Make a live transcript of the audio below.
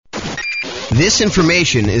This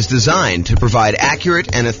information is designed to provide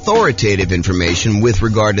accurate and authoritative information with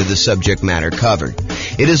regard to the subject matter covered.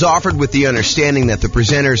 It is offered with the understanding that the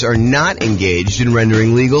presenters are not engaged in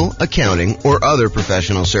rendering legal, accounting, or other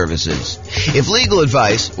professional services. If legal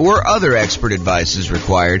advice or other expert advice is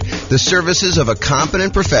required, the services of a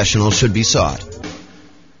competent professional should be sought.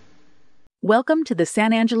 Welcome to the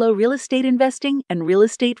San Angelo Real Estate Investing and Real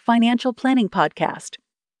Estate Financial Planning Podcast.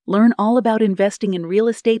 Learn all about investing in real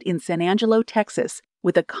estate in San Angelo, Texas,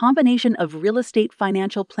 with a combination of real estate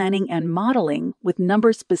financial planning and modeling with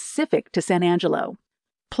numbers specific to San Angelo.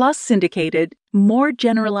 Plus syndicated, more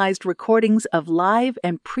generalized recordings of live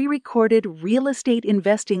and pre-recorded real estate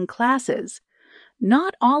investing classes,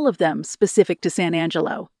 not all of them specific to San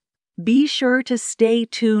Angelo. Be sure to stay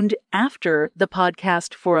tuned after the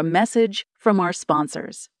podcast for a message from our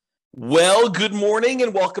sponsors. Well, good morning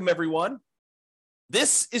and welcome, everyone.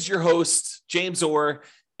 This is your host, James Orr,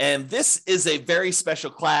 and this is a very special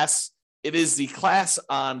class. It is the class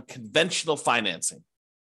on conventional financing.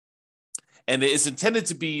 And it is intended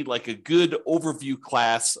to be like a good overview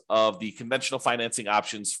class of the conventional financing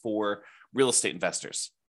options for real estate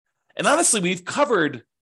investors. And honestly, we've covered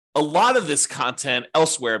a lot of this content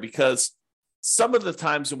elsewhere because some of the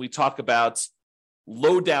times when we talk about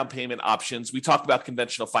low down payment options, we talk about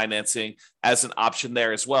conventional financing as an option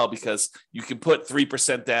there as well, because you can put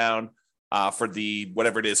 3% down for the,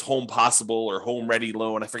 whatever it is, Home Possible or Home Ready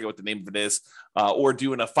loan. I forget what the name of it is, or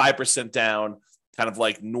doing a 5% down, kind of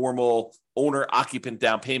like normal owner occupant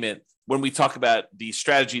down payment when we talk about the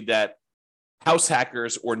strategy that house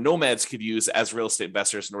hackers or nomads could use as real estate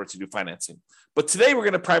investors in order to do financing. But today we're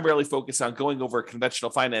going to primarily focus on going over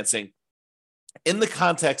conventional financing in the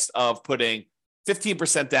context of putting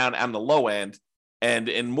 15% down on the low end, and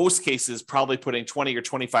in most cases, probably putting 20 or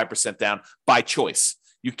 25% down by choice.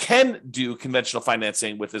 You can do conventional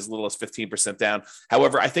financing with as little as 15% down.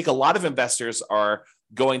 However, I think a lot of investors are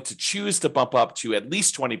going to choose to bump up to at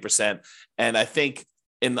least 20%. And I think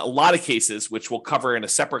in a lot of cases, which we'll cover in a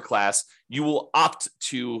separate class, you will opt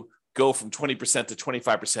to go from 20% to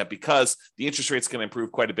 25% because the interest rate's going to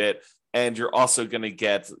improve quite a bit. And you're also going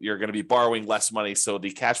to be borrowing less money. So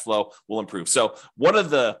the cash flow will improve. So one of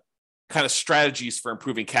the kind of strategies for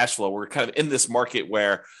improving cash flow, we're kind of in this market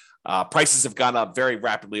where prices have gone up very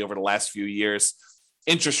rapidly over the last few years.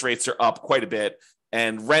 Interest rates are up quite a bit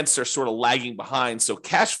and rents are sort of lagging behind. So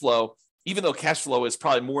cash flow, even though cash flow is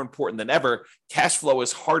probably more important than ever, cash flow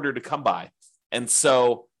is harder to come by. And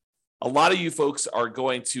so a lot of you folks are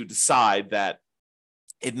going to decide that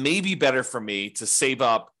it may be better for me to save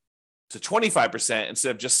up to 25%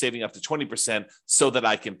 instead of just saving up to 20% so that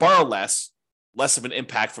I can borrow less of an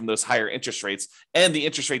impact from those higher interest rates. And the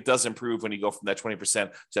interest rate does improve when you go from that 20%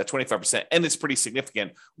 to that 25%. And it's pretty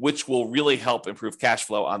significant, which will really help improve cash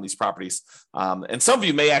flow on these properties. And some of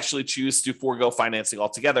you may actually choose to forego financing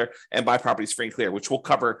altogether and buy properties free and clear, which we'll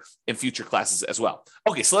cover in future classes as well.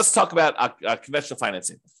 Okay, so let's talk about conventional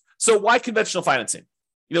financing. So why conventional financing?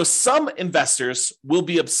 You know, some investors will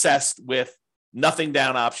be obsessed with nothing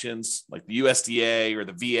down options like the USDA or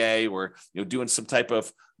the VA, or doing some type of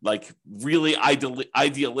like really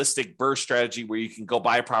idealistic BRRRR strategy where you can go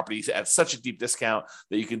buy properties at such a deep discount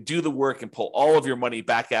that you can do the work and pull all of your money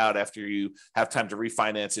back out after you have time to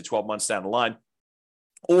refinance it 12 months down the line.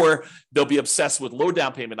 Or they'll be obsessed with low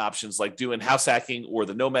down payment options like doing house hacking or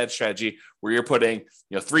the nomad strategy where you're putting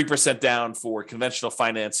 3% down for conventional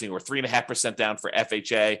financing or 3.5% down for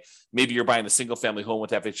FHA. Maybe you're buying a single family home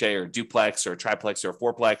with FHA or a duplex or a triplex or a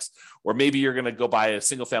fourplex, or maybe you're going to go buy a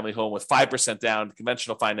single family home with 5% down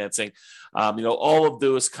conventional financing. All of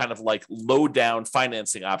those kind of like low down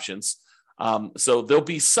financing options. So there'll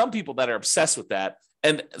be some people that are obsessed with that.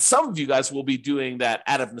 And some of you guys will be doing that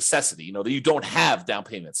out of necessity, that you don't have down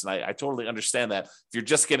payments. And I totally understand that. If you're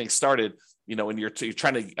just getting started, and you're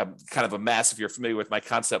trying to kind of amass, if you're familiar with my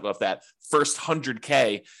concept of that first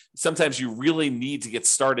 100K, sometimes you really need to get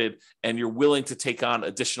started and you're willing to take on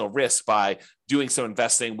additional risk by doing some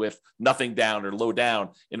investing with nothing down or low down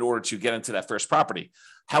in order to get into that first property.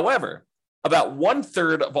 However, about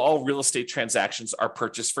 1/3 of all real estate transactions are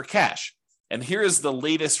purchased for cash. And here is the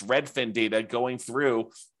latest Redfin data going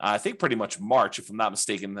through, I think pretty much March, if I'm not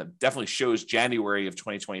mistaken. That definitely shows January of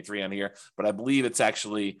 2023 on here, but I believe it's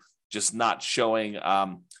actually just not showing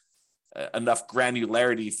enough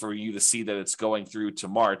granularity for you to see that it's going through to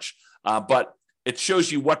March. But it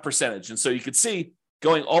shows you what percentage. And so you can see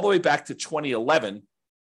going all the way back to 2011,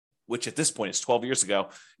 which at this point is 12 years ago,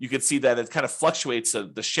 you could see that it kind of fluctuates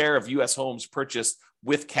the share of U.S. homes purchased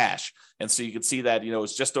with cash. And so you can see that,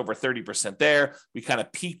 it's just over 30% there. We kind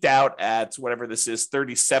of peaked out at whatever this is,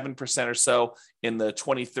 37% or so in the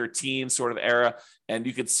 2013 sort of era. And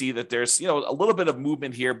you can see that there's, a little bit of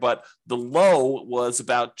movement here, but the low was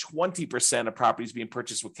about 20% of properties being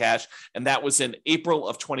purchased with cash. And that was in April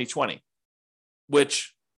of 2020,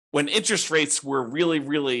 which when interest rates were really,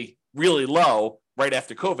 really, really low, right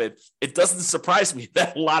after COVID, it doesn't surprise me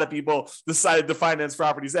that a lot of people decided to finance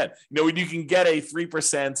properties then. When you can get a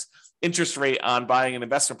 3% interest rate on buying an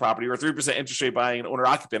investment property or 3% interest rate buying an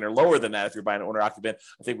owner-occupant or lower than that if you're buying an owner-occupant,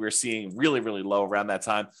 I think we were seeing really, really low around that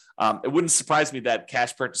time. It wouldn't surprise me that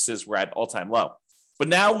cash purchases were at all-time low. But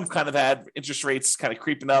now we've kind of had interest rates kind of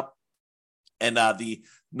creeping up, and the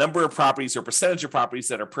number of properties or percentage of properties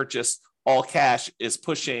that are purchased all cash is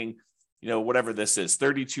pushing whatever this is,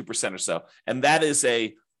 32% or so. And that is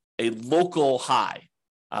a local high.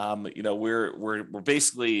 We're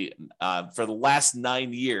basically, for the last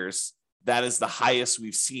 9 years, that is the highest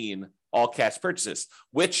we've seen all cash purchases,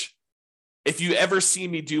 which if you ever see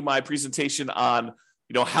me do my presentation on,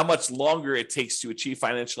 how much longer it takes to achieve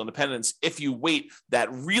financial independence, if you wait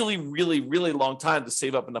that really, really, really long time to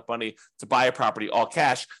save up enough money to buy a property all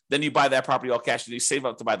cash, then you buy that property all cash and you save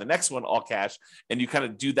up to buy the next one all cash. And you kind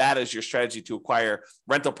of do that as your strategy to acquire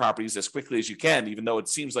rental properties as quickly as you can, even though it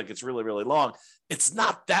seems like it's really, really long. It's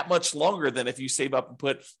not that much longer than if you save up and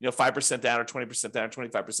put 5% down or 20% down or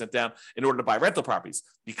 25% down in order to buy rental properties,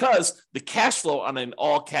 because the cash flow on an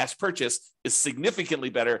all cash purchase is significantly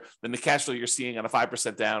better than the cash flow you're seeing on a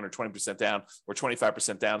 5% down or 20% down or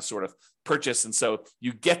 25% down sort of purchase. And so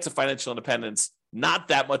you get to financial independence not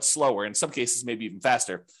that much slower, in some cases, maybe even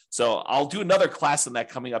faster. So I'll do another class on that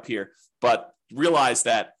coming up here, but realize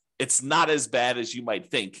that it's not as bad as you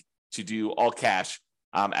might think to do all cash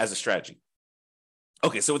as a strategy.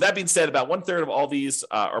 Okay, so with that being said, about 1/3 of all these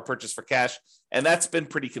are purchased for cash, and that's been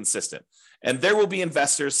pretty consistent. And there will be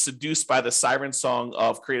investors seduced by the siren song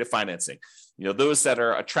of creative financing. Those that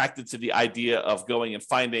are attracted to the idea of going and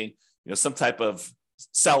finding, some type of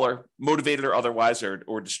seller, motivated or otherwise,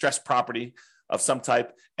 or distressed property of some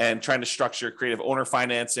type, and trying to structure creative owner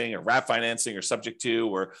financing or wrap financing or subject to,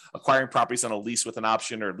 or acquiring properties on a lease with an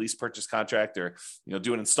option or lease purchase contract, or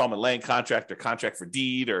do an installment land contract or contract for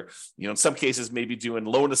deed, or in some cases maybe doing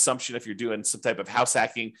loan assumption if you're doing some type of house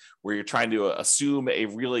hacking where you're trying to assume a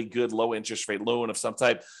really good low interest rate loan of some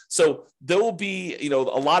type. So there will be a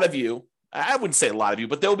lot of you, I wouldn't say a lot of you,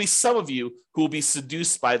 but there will be some of you who will be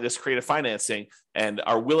seduced by this creative financing and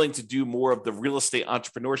are willing to do more of the real estate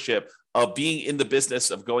entrepreneurship of being in the business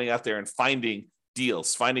of going out there and finding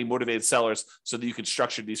deals, finding motivated sellers so that you can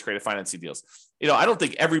structure these creative financing deals. I don't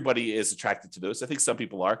think everybody is attracted to those. I think some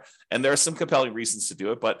people are, and there are some compelling reasons to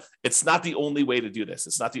do it, but it's not the only way to do this.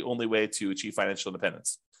 It's not the only way to achieve financial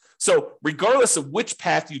independence. So regardless of which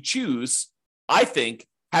path you choose, I think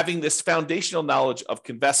having this foundational knowledge of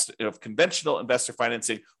conventional investor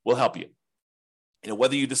financing will help you.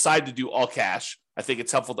 Whether you decide to do all cash, I think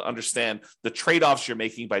it's helpful to understand the trade-offs you're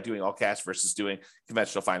making by doing all cash versus doing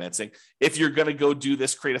conventional financing. If you're going to go do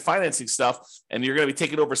this creative financing stuff and you're going to be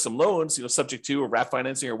taking over some loans, subject to or wrap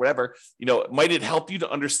financing or whatever, might it help you to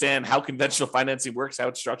understand how conventional financing works, how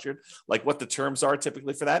it's structured, like what the terms are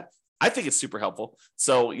typically for that? I think it's super helpful.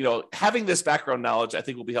 So, having this background knowledge, I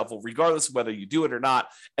think will be helpful regardless of whether you do it or not.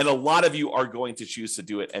 And a lot of you are going to choose to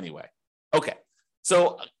do it anyway. Okay.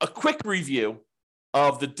 So a quick review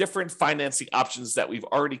of the different financing options that we've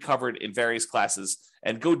already covered in various classes,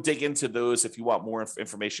 and go dig into those if you want more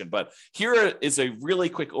information. But here is a really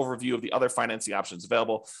quick overview of the other financing options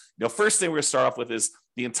available. First thing we're going to start off with is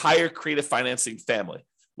the entire creative financing family,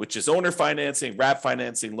 which is owner financing, wrap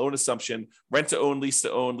financing, loan assumption, rent to own, lease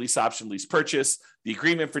option, lease purchase, the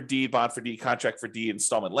agreement for deed, bond for deed, contract for deed,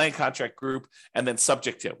 installment land contract group, and then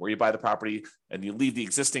subject to, where you buy the property and you leave the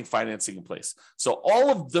existing financing in place. So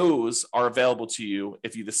all of those are available to you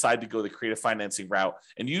if you decide to go the creative financing route.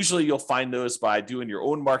 And usually you'll find those by doing your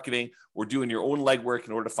own marketing or doing your own legwork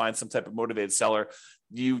in order to find some type of motivated seller.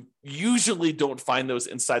 You usually don't find those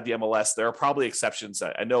inside the MLS. There are probably exceptions.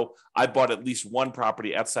 I know I bought at least one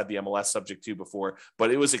property outside the MLS subject to before,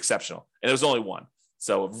 but it was exceptional. And it was only one.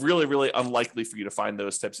 So really, really unlikely for you to find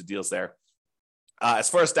those types of deals there. As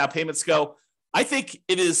far as down payments go, I think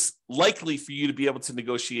it is likely for you to be able to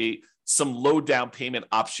negotiate some low down payment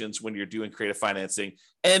options when you're doing creative financing.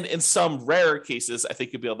 And in some rare cases, I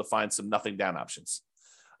think you'll be able to find some nothing down options.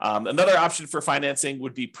 Another option for financing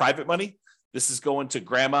would be private money. This is going to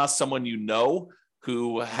grandma, someone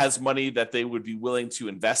who has money that they would be willing to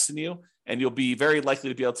invest in you. and you'll be very likely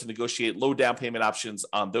to be able to negotiate low down payment options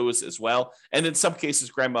on those as well. And in some cases,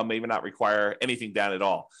 grandma may not require anything down at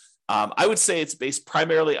all. I would say it's based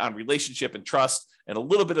primarily on relationship and trust and a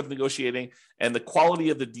little bit of negotiating, and the quality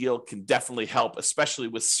of the deal can definitely help, especially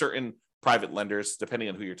with certain private lenders, depending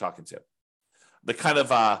on who you're talking to. The kind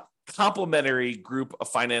of complementary group of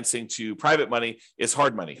financing to private money is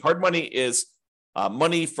hard money. Hard money is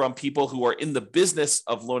money from people who are in the business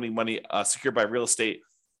of loaning money secured by real estate.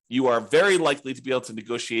 You are very likely to be able to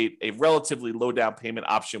negotiate a relatively low down payment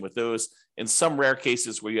option with those. In some rare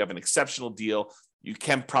cases where you have an exceptional deal, you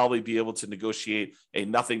can probably be able to negotiate a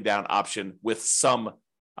nothing down option with some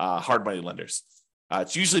hard money lenders.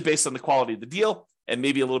 It's usually based on the quality of the deal and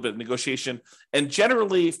maybe a little bit of negotiation. And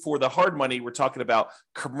generally for the hard money, we're talking about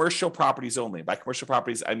commercial properties only. By commercial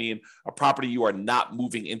properties, I mean a property you are not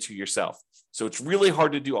moving into yourself. So it's really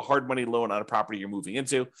hard to do a hard money loan on a property you're moving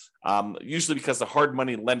into, usually because the hard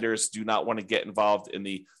money lenders do not want to get involved in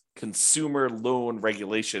the consumer loan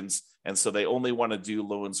regulations. And so they only want to do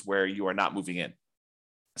loans where you are not moving in.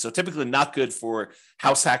 So typically not good for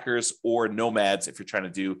house hackers or nomads if you're trying to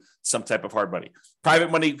do some type of hard money. Private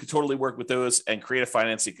money could totally work with those, and creative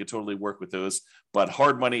financing could totally work with those. But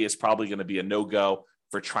hard money is probably going to be a no-go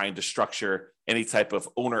for trying to structure any type of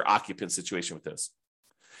owner-occupant situation with those.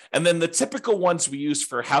 And then the typical ones we use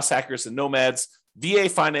for house hackers and nomads, VA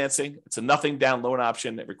financing. It's a nothing down loan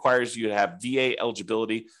option. It requires you to have VA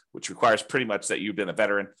eligibility, which requires pretty much that you've been a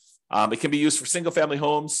veteran. It can be used for single family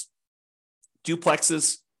homes,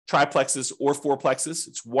 duplexes, triplexes, or fourplexes.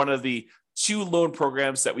 It's one of the two loan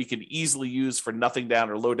programs that we can easily use for nothing down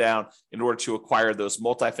or low down in order to acquire those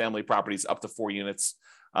multifamily properties up to 4 units.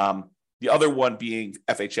 The other one being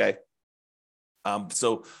FHA.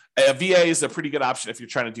 So a VA is a pretty good option if you're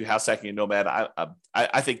trying to do house hacking and nomad.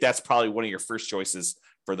 I think that's probably one of your first choices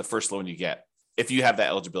for the first loan you get, if you have that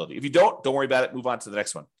eligibility. If you don't worry about it. Move on to the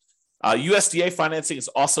next one. USDA financing is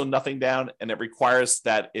also nothing down, and it requires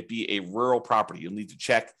that it be a rural property. You'll need to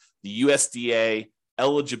check the USDA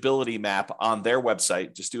eligibility map on their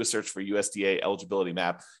website. Just do a search for USDA eligibility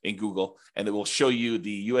map in Google, and it will show you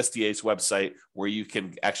the USDA's website where you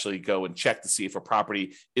can actually go and check to see if a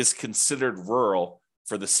property is considered rural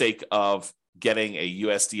for the sake of getting a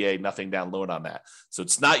USDA nothing down loan on that. So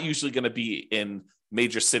it's not usually going to be in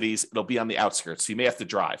major cities. It'll be on the outskirts. So you may have to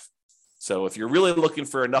drive. So if you're really looking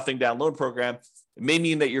for a nothing down loan program, it may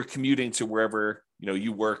mean that you're commuting to wherever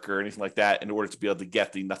you work or anything like that in order to be able to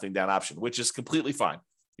get the nothing down option, which is completely fine.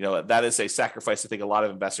 That is a sacrifice I think a lot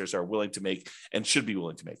of investors are willing to make and should be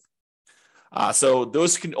willing to make. So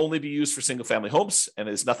those can only be used for single family homes and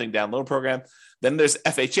is nothing down loan program. Then there's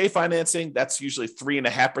FHA financing. That's usually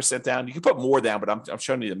 3.5% down. You can put more down, but I'm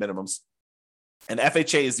showing you the minimums. And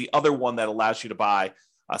FHA is the other one that allows you to buy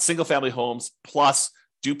single family homes plus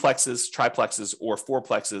duplexes, triplexes, or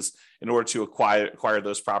fourplexes in order to acquire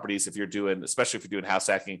those properties. Especially if you're doing house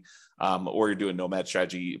hacking or you're doing nomad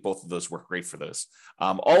strategy, both of those work great for those.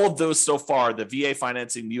 All of those so far, the VA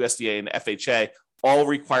financing, the USDA, and FHA, all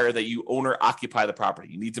require that you own or occupy the property.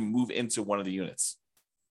 You need to move into one of the units,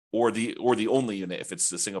 or the only unit if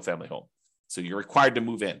it's a single family home. So you're required to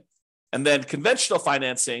move in. And then conventional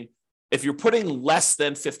financing, if you're putting less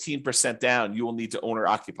than 15% down, you will need to own or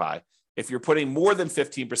occupy. If you're putting more than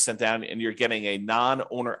 15% down and you're getting a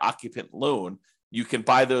non-owner occupant loan, you can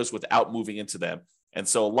buy those without moving into them. And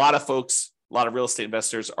so a lot of real estate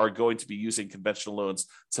investors are going to be using conventional loans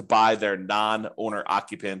to buy their non-owner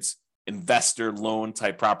occupants investor loan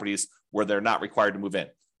type properties where they're not required to move in.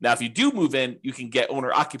 Now, if you do move in, you can get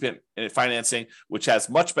owner occupant financing, which has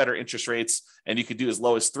much better interest rates, and you could do as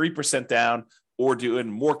low as 3% down or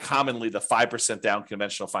doing more commonly the 5% down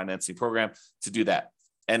conventional financing program to do that.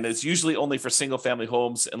 And it's usually only for single family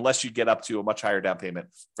homes unless you get up to a much higher down payment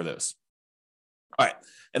for those. All right.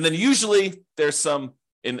 And then usually there's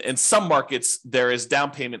in some markets, there is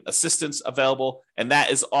down payment assistance available, and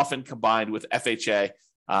that is often combined with FHA.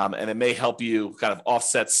 And it may help you kind of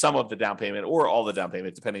offset some of the down payment or all the down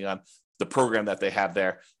payment, depending on the program that they have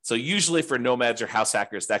there. So usually for nomads or house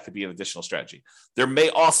hackers, that could be an additional strategy. There may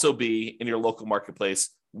also be in your local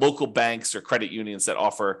marketplace, local banks or credit unions that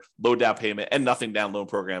offer low down payment and nothing down loan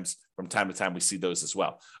programs. From time to time, we see those as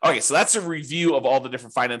well. Okay, so that's a review of all the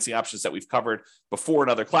different financing options that we've covered before in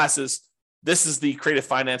other classes. This is the creative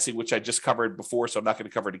financing, which I just covered before, so I'm not going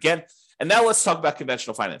to cover it again. And now let's talk about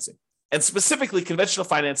conventional financing, and specifically conventional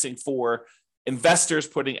financing for investors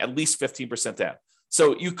putting at least 15% down.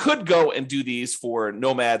 So you could go and do these for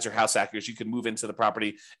nomads or house hackers. You could move into the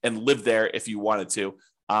property and live there if you wanted to.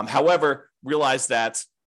 However, realize that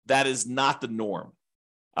is not the norm.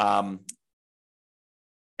 And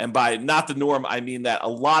And by not the norm, I mean that a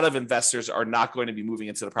lot of investors are not going to be moving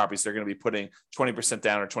into the properties. They're going to be putting 20%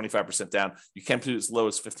 down or 25% down. You can put as low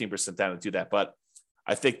as 15% down and do that. But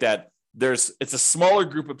I think that it's a smaller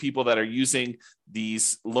group of people that are using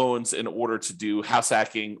these loans in order to do house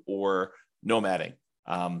hacking or nomading.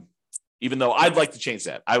 Even though I'd like to change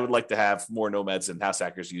that. I would like to have more nomads and house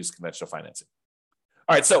hackers use conventional financing.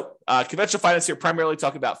 All right, so conventional finance here primarily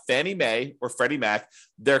talking about Fannie Mae or Freddie Mac.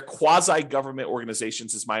 They're quasi-government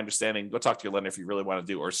organizations, is my understanding. Go talk to your lender if you really want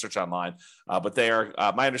to do, or search online. But they are,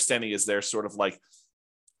 my understanding is they're sort of like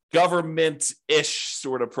government-ish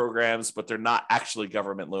sort of programs, but they're not actually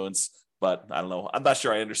government loans. But I don't know. I'm not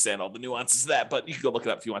sure I understand all the nuances of that, but you can go look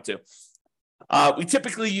it up if you want to. We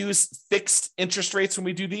typically use fixed interest rates when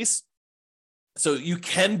we do these. So you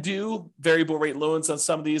can do variable rate loans on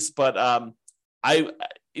some of these, but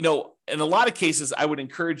in a lot of cases, I would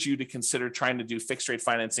encourage you to consider trying to do fixed rate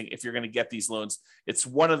financing if you're going to get these loans. It's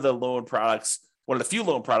one of the few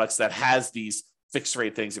loan products that has these fixed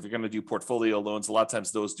rate things. If you're going to do portfolio loans, a lot of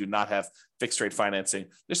times those do not have fixed rate financing.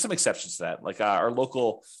 There's some exceptions to that. Like our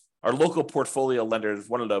local portfolio lender is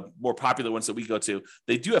one of the more popular ones that we go to.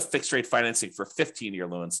 They do have fixed rate financing for 15-year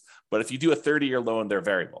loans, but if you do a 30-year loan, they're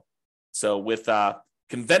variable. So with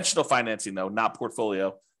conventional financing, though, not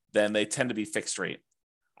portfolio, then they tend to be fixed rate.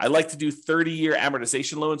 I like to do 30-year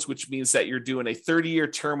amortization loans, which means that you're doing a 30-year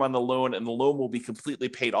term on the loan and the loan will be completely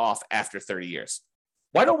paid off after 30 years.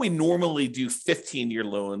 Why don't we normally do 15-year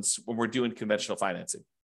loans when we're doing conventional financing?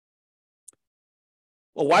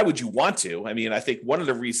 Well, why would you want to? I mean, I think one of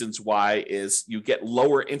the reasons why is you get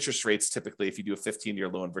lower interest rates typically if you do a 15-year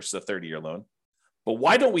loan versus a 30-year loan. But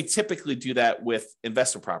why don't we typically do that with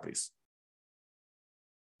investment properties?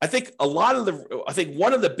 I think one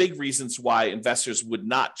of the big reasons why investors would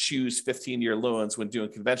not choose 15-year loans when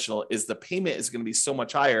doing conventional is the payment is going to be so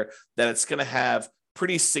much higher that it's going to have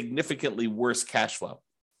pretty significantly worse cash flow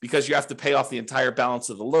because you have to pay off the entire balance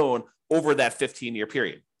of the loan over that 15-year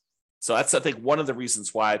period. So that's, I think, one of the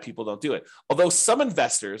reasons why people don't do it. Although some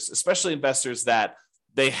investors, especially investors that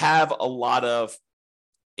they have a lot of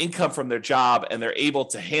income from their job and they're able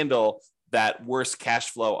to handle that worse cash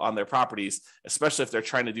flow on their properties, especially if they're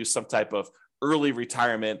trying to do some type of early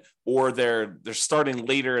retirement or they're starting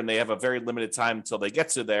later and they have a very limited time until they get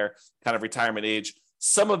to their kind of retirement age.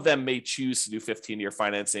 Some of them may choose to do 15-year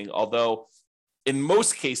financing, although in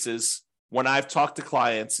most cases, when I've talked to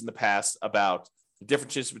clients in the past about the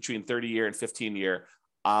differences between 30-year and 15-year,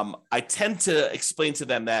 I tend to explain to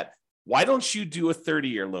them that why don't you do a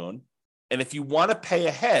 30-year loan? And if you want to pay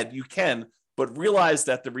ahead, you can, but realize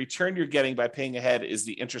that the return you're getting by paying ahead is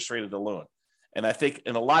the interest rate of the loan. And I think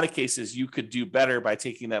in a lot of cases, you could do better by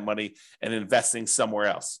taking that money and investing somewhere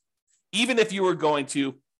else. Even if you were going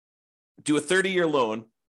to do a 30-year loan,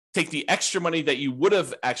 take the extra money that you would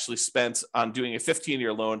have actually spent on doing a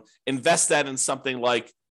 15-year loan, invest that in something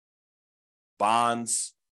like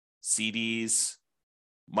bonds, CDs,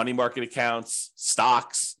 money market accounts,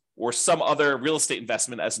 stocks, or some other real estate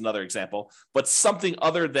investment as another example, but something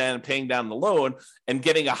other than paying down the loan and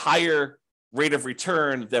getting a higher rate of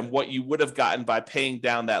return than what you would have gotten by paying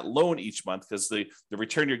down that loan each month, because the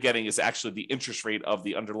return you're getting is actually the interest rate of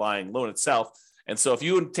the underlying loan itself. And so if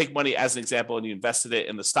you take money as an example and you invested it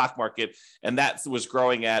in the stock market and that was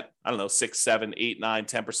growing at, 6, 7, 8, 9,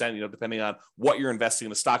 10%, depending on what you're investing in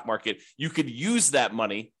the stock market, you could use that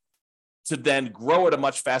money to then grow at a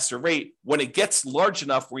much faster rate. When it gets large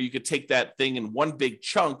enough where you could take that thing in one big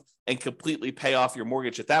chunk and completely pay off your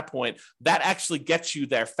mortgage at that point, that actually gets you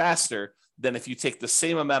there faster than if you take the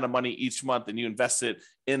same amount of money each month and you invest it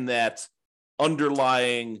in that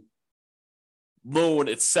underlying loan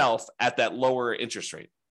itself at that lower interest rate.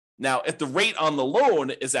 Now, if the rate on the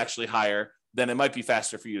loan is actually higher, then it might be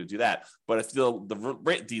faster for you to do that. But if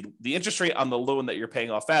the interest rate on the loan that you're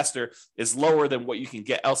paying off faster is lower than what you can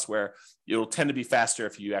get elsewhere, it'll tend to be faster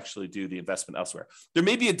if you actually do the investment elsewhere. There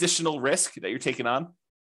may be additional risk that you're taking on.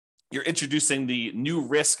 You're introducing the new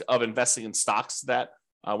risk of investing in stocks that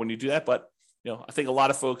when you do that. But I think a lot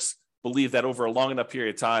of folks believe that over a long enough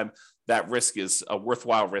period of time, that risk is a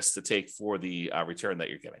worthwhile risk to take for the return that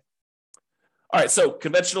you're getting. All right, so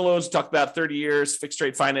conventional loans, talk about 30 years, fixed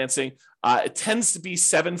rate financing. It tends to be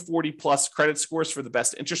 740 plus credit scores for the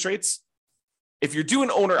best interest rates. If you're doing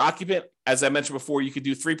owner occupant, as I mentioned before, you could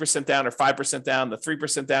do 3% down or 5% down. The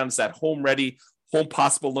 3% down is that home ready, home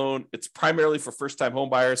possible loan. It's primarily for first time home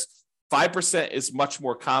buyers. 5% is much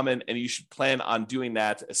more common, and you should plan on doing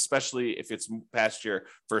that, especially if it's past your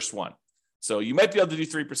first one. So you might be able to do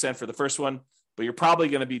 3% for the first one, but you're probably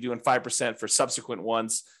going to be doing 5% for subsequent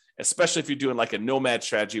ones, especially if you're doing like a nomad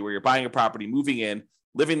strategy where you're buying a property, moving in,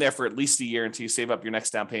 living there for at least a year until you save up your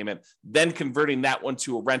next down payment, then converting that one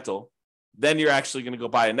to a rental. Then you're actually going to go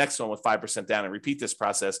buy a next one with 5% down and repeat this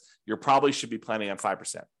process. You probably should be planning on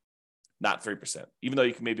 5%, not 3%, even though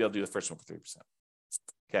you can maybe I'll do the first one for 3%.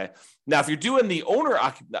 Okay. Now, if you're doing the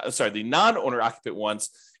non-owner occupant ones,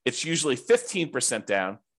 it's usually 15%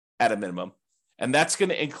 down at a minimum, and that's going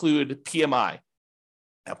to include PMI.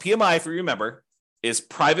 Now, PMI, if you remember, is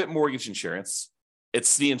private mortgage insurance.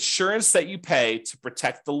 It's the insurance that you pay to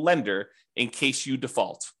protect the lender in case you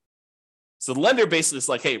default. So the lender basically is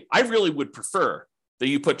like, hey, I really would prefer that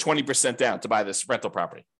you put 20% down to buy this rental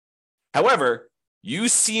property. However, you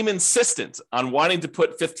seem insistent on wanting to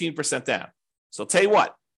put 15% down. So I'll tell you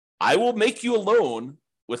what, I will make you a loan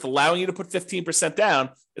with allowing you to put 15% down.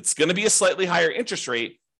 It's going to be a slightly higher interest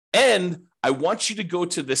rate. And I want you to go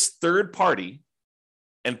to this third party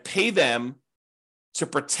and pay them to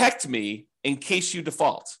protect me in case you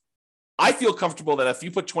default. I feel comfortable that if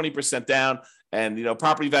you put 20% down and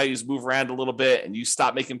property values move around a little bit and you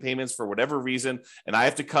stop making payments for whatever reason, and I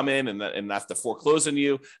have to come in and I have to foreclose on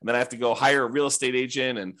you, and then I have to go hire a real estate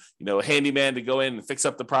agent and a handyman to go in and fix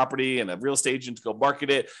up the property and a real estate agent to go market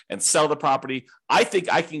it and sell the property, I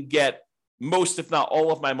think I can get most, if not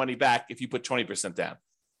all of my money back if you put 20% down.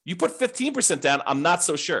 You put 15% down, I'm not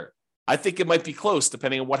so sure. I think it might be close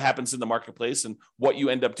depending on what happens in the marketplace and what you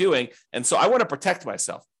end up doing. And so I want to protect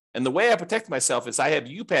myself. And the way I protect myself is I have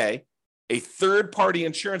you pay a third-party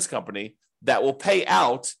insurance company that will pay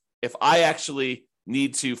out if I actually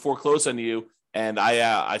need to foreclose on you and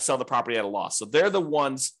I sell the property at a loss. So they're the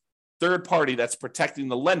ones, third party, that's protecting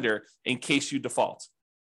the lender in case you default.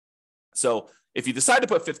 So if you decide to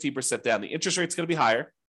put 15% down, the interest rate's going to be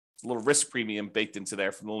higher. It's a little risk premium baked into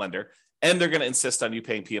there from the lender, and they're going to insist on you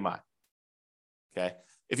paying PMI. Okay.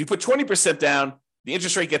 If you put 20% down, the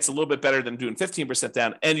interest rate gets a little bit better than doing 15%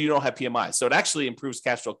 down, and you don't have PMI. So it actually improves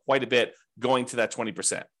cash flow quite a bit going to that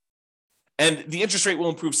 20%. And the interest rate will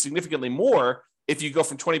improve significantly more if you go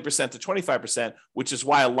from 20% to 25%, which is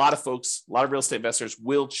why a lot of folks, a lot of real estate investors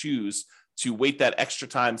will choose to wait that extra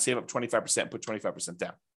time, save up 25%, put 25%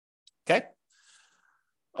 down. Okay.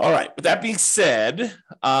 All right. With that being said,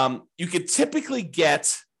 you could typically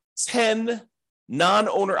get 10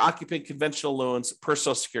 non-owner occupant conventional loans per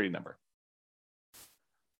Social Security number.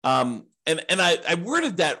 And I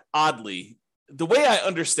worded that oddly. The way I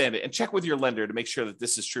understand it, and check with your lender to make sure that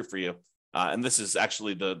this is true for you, and this is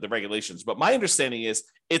actually the regulations, but my understanding is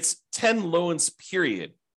it's 10 loans,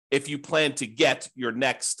 period, if you plan to get your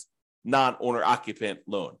next non-owner occupant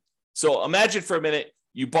loan. So imagine for a minute,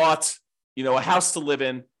 you bought a house to live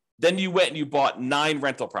in, then you went and you bought 9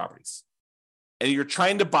 rental properties, and you're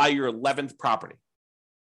trying to buy your 11th property.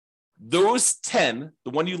 Those 10, the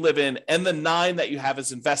one you live in, and the 9 that you have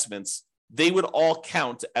as investments, they would all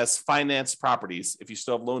count as financed properties if you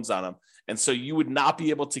still have loans on them. And so you would not be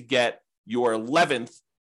able to get your 11th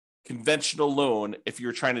conventional loan if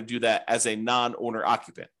you're trying to do that as a non-owner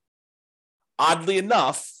occupant. Oddly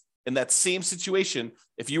enough, in that same situation,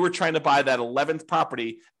 if you were trying to buy that 11th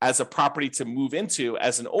property as a property to move into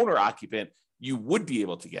as an owner occupant, you would be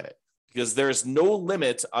able to get it because there's no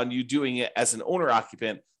limit on you doing it as an owner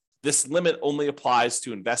occupant. This limit only applies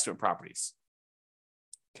to investment properties.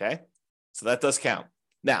 Okay, so that does count.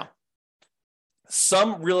 Now,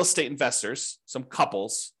 some real estate investors, some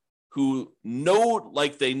couples who know,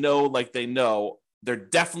 they're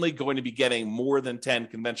definitely going to be getting more than 10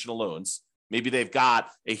 conventional loans. Maybe they've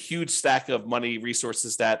got a huge stack of money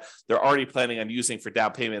resources that they're already planning on using for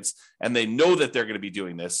down payments, and they know that they're going to be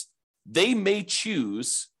doing this. They may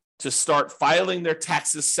choose to start filing their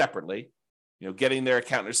taxes separately, getting their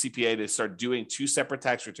accountant or CPA to start doing 2 separate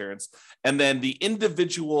tax returns. And then the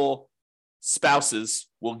individual spouses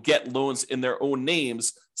will get loans in their own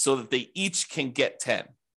names so that they each can get 10.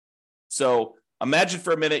 So imagine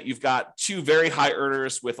for a minute, you've got 2 very high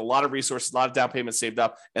earners with a lot of resources, a lot of down payments saved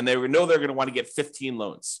up, and they know they're going to want to get 15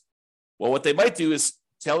 loans. Well, what they might do is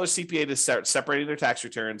tell their CPA to start separating their tax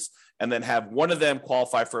returns and then have one of them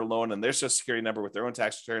qualify for a loan and their Social Security number with their own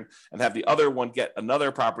tax return, and have the other one get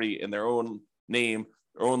another property in their own name,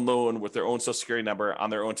 their own loan with their own Social Security number on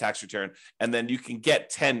their own tax return. And then you can get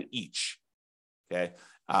 10 each. Okay.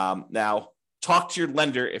 Now, talk to your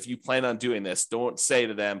lender if you plan on doing this. Don't say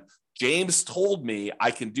to them, James told me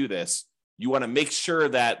I can do this. You want to make sure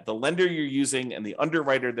that the lender you're using and the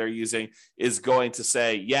underwriter they're using is going to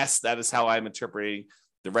say, yes, that is how I'm interpreting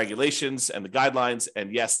the regulations and the guidelines.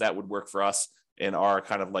 And yes, that would work for us in our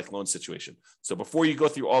kind of like loan situation. So before you go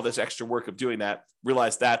through all this extra work of doing that,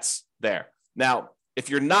 realize that's there. Now, if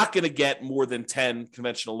you're not going to get more than 10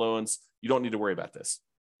 conventional loans, you don't need to worry about this.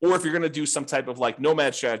 Or if you're going to do some type of like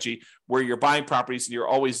nomad strategy where you're buying properties and you're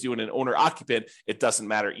always doing an owner occupant, it doesn't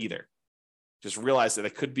matter either. Just realize that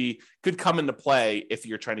it could come into play if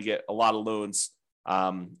you're trying to get a lot of loans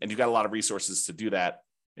and you've got a lot of resources to do that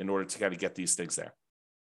in order to kind of get these things there.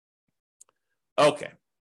 Okay.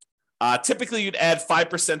 Typically, you'd add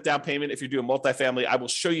 5% down payment if you're doing multifamily. I will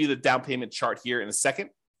show you the down payment chart here in a second.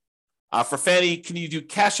 For Fannie, can you do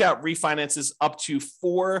cash out refinances up to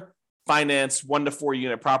 4 finance 1 to 4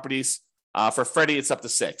 unit properties? For Freddie, it's up to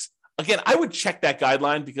 6. Again, I would check that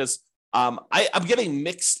guideline because I'm getting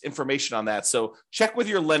mixed information on that. So check with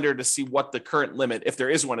your lender to see what the current limit, if there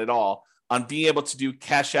is one at all, on being able to do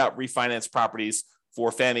cash out refinance properties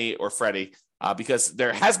for Fannie or Freddie, because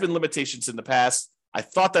there has been limitations in the past. I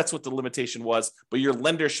thought that's what the limitation was, but your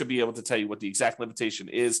lender should be able to tell you what the exact limitation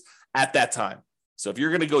is at that time. So if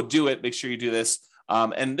you're going to go do it, make sure you do this.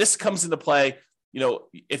 And this comes into play,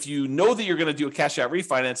 if you know that you're going to do a cash out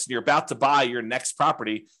refinance and you're about to buy your next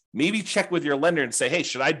property, maybe check with your lender and say, hey,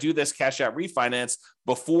 should I do this cash out refinance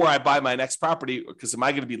before I buy my next property? Because am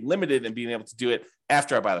I going to be limited in being able to do it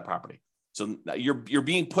after I buy the property? So you're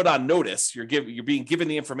being put on notice. You're being given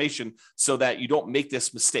the information so that you don't make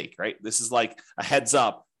this mistake, right? This is like a heads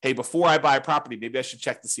up. Hey, before I buy a property, maybe I should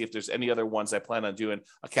check to see if there's any other ones I plan on doing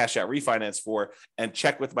a cash out refinance for, and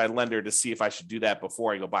check with my lender to see if I should do that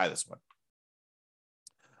before I go buy this one.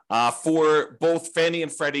 For both Fannie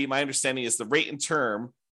and Freddie, my understanding is the rate and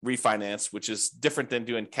term refinance, which is different than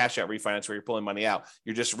doing cash out refinance where you're pulling money out.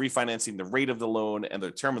 You're just refinancing the rate of the loan and the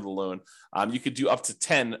term of the loan. You could do up to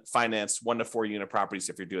 10 financed 1 to 4 unit properties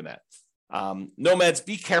if you're doing that. Nomads,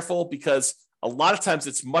 be careful because a lot of times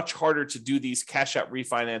it's much harder to do these cash out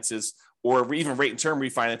refinances or even rate and term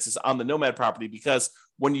refinances on the nomad property, because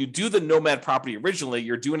when you do the nomad property originally,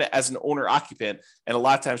 you're doing it as an owner occupant, and a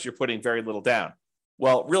lot of times you're putting very little down.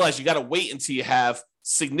 Well, realize you got to wait until you have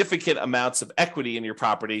significant amounts of equity in your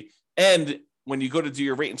property. And when you go to do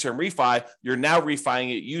your rate and term refi, you're now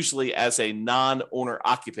refining it usually as a non-owner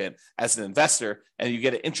occupant, as an investor, and you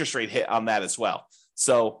get an interest rate hit on that as well.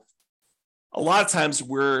 So a lot of times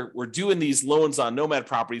we're doing these loans on nomad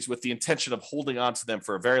properties with the intention of holding on to them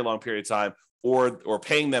for a very long period of time, or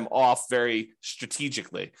paying them off very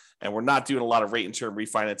strategically. And we're not doing a lot of rate and term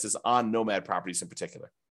refinances on nomad properties in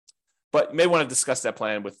particular. But you may want to discuss that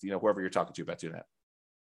plan with whoever you're talking to about doing that.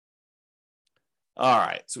 All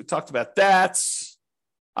right, so we talked about that.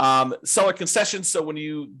 Seller concessions. So when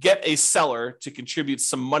you get a seller to contribute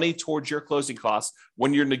some money towards your closing costs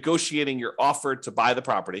when you're negotiating your offer to buy the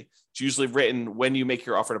property, it's usually written when you make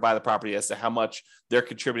your offer to buy the property as to how much they're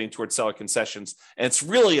contributing towards seller concessions. And it's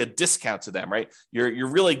really a discount to them, right? You're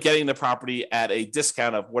really getting the property at a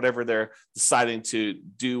discount of whatever they're deciding to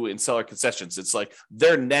do in seller concessions. It's like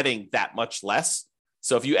they're netting that much less.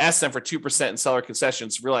 So if you ask them for 2% in seller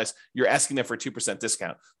concessions, realize you're asking them for a 2%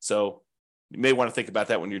 discount. So you may want to think about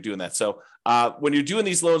that when you're doing that. So when you're doing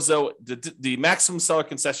these loans, though, the maximum seller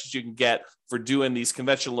concessions you can get for doing these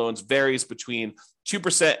conventional loans varies between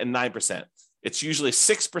 2% and 9%. It's usually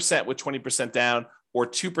 6% with 20% down, or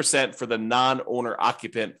 2% for the non-owner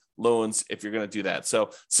occupant loans if you're going to do that. So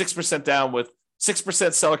 6% down with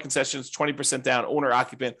 6% seller concessions, 20% down owner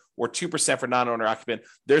occupant, or 2% for non-owner occupant.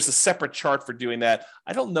 There's a separate chart for doing that.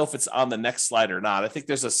 I don't know if it's on the next slide or not. I think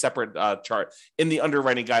there's a separate chart in the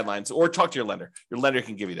underwriting guidelines, or talk to your lender. Your lender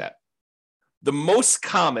can give you that. The most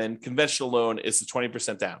common conventional loan is the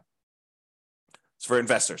 20% down. It's for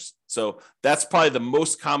investors. So that's probably the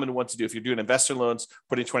most common one to do if you're doing investor loans,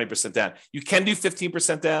 putting 20% down. You can do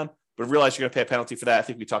 15% down, but realize you're going to pay a penalty for that. I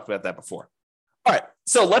think we talked about that before. All right,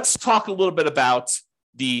 so let's talk a little bit about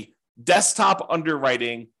the desktop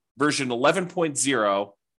underwriting version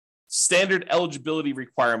 11.0 standard eligibility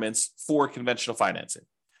requirements for conventional financing.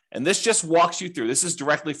 And this just walks you through. This is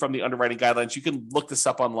directly from the underwriting guidelines. You can look this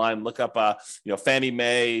up online, look up Fannie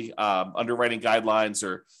Mae underwriting guidelines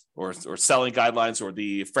or selling guidelines, or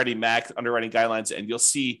the Freddie Mac underwriting guidelines, and you'll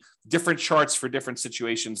see different charts for different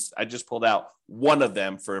situations. I just pulled out one of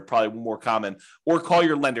them for probably more common, or call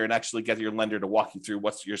your lender and actually get your lender to walk you through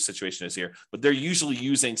what your situation is here. But they're usually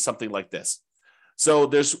using something like this. So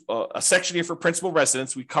there's a section here for principal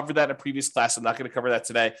residence. We covered that in a previous class. I'm not going to cover that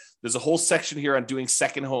today. There's a whole section here on doing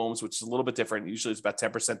second homes, which is a little bit different. Usually it's about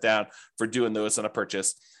 10% down for doing those on a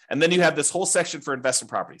purchase. And then you have this whole section for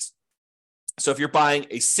investment properties. So if you're buying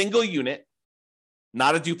a single unit,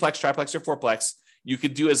 not a duplex, triplex, or fourplex, you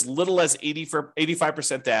could do as little as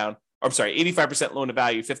 85% down. 85% loan to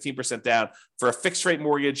value, 15% down for a fixed rate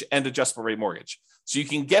mortgage and adjustable rate mortgage. So you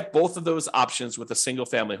can get both of those options with a single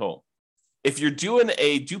family home. If you're doing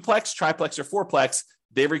a duplex, triplex, or fourplex,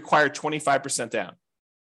 they require 25% down.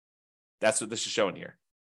 That's what this is showing here.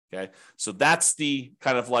 Okay. So that's the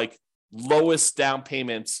kind of like lowest down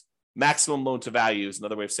payments, maximum loan to value is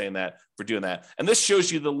another way of saying that for doing that. And this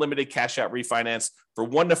shows you the limited cash out refinance for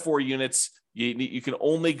 1 to 4 units. You can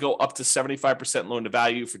only go up to 75% loan to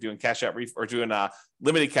value for doing cash out or doing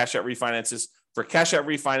limited cash out refinances. For cash out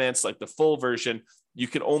refinance, like the full version, you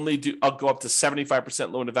can only go up to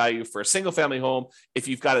 75% loan to value for a single family home. If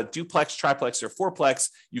you've got a duplex, triplex, or fourplex,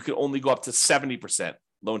 you can only go up to 70%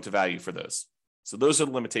 loan to value for those. So those are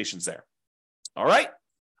the limitations there. All right.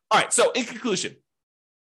 So in conclusion,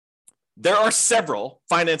 there are several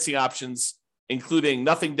financing options, including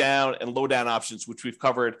nothing down and low down options, which we've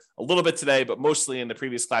covered a little bit today, but mostly in the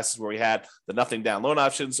previous classes where we had the nothing down loan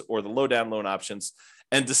options or the low down loan options.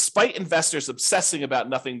 And despite investors obsessing about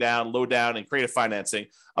nothing down, low down, and creative financing,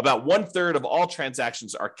 about 1/3 of all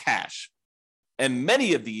transactions are cash. And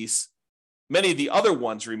many of the other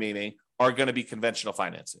ones remaining are going to be conventional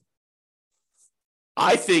financing.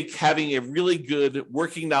 I think having a really good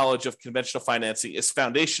working knowledge of conventional financing is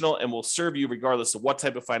foundational and will serve you regardless of what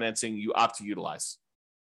type of financing you opt to utilize,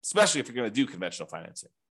 especially if you're going to do conventional financing.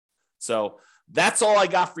 So that's all I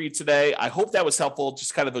got for you today. I hope that was helpful.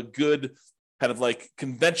 Just kind of a good kind of like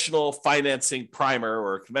conventional financing primer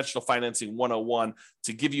or conventional financing 101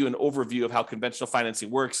 to give you an overview of how conventional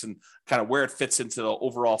financing works and kind of where it fits into the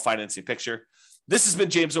overall financing picture. This has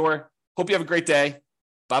been James Orr. Hope you have a great day.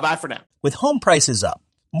 Bye-bye for now. With home prices up,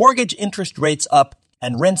 mortgage interest rates up,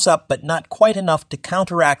 and rents up but not quite enough to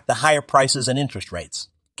counteract the higher prices and interest rates,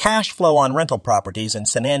 cash flow on rental properties in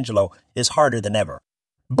San Angelo is harder than ever.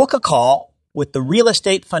 Book a call with the Real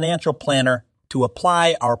Estate Financial Planner to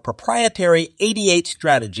apply our proprietary 88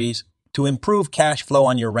 strategies to improve cash flow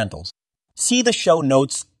on your rentals. See the show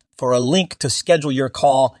notes for a link to schedule your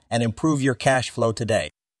call and improve your cash flow today.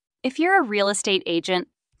 If you're a real estate agent,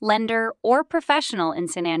 lender, or professional in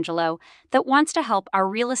San Angelo that wants to help our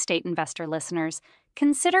real estate investor listeners,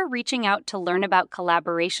 consider reaching out to learn about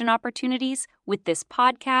collaboration opportunities with this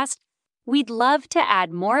podcast. We'd love to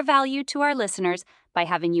add more value to our listeners by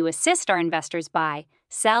having you assist our investors buy,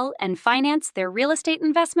 sell, and finance their real estate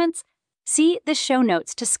investments. See the show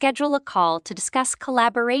notes to schedule a call to discuss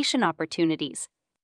collaboration opportunities.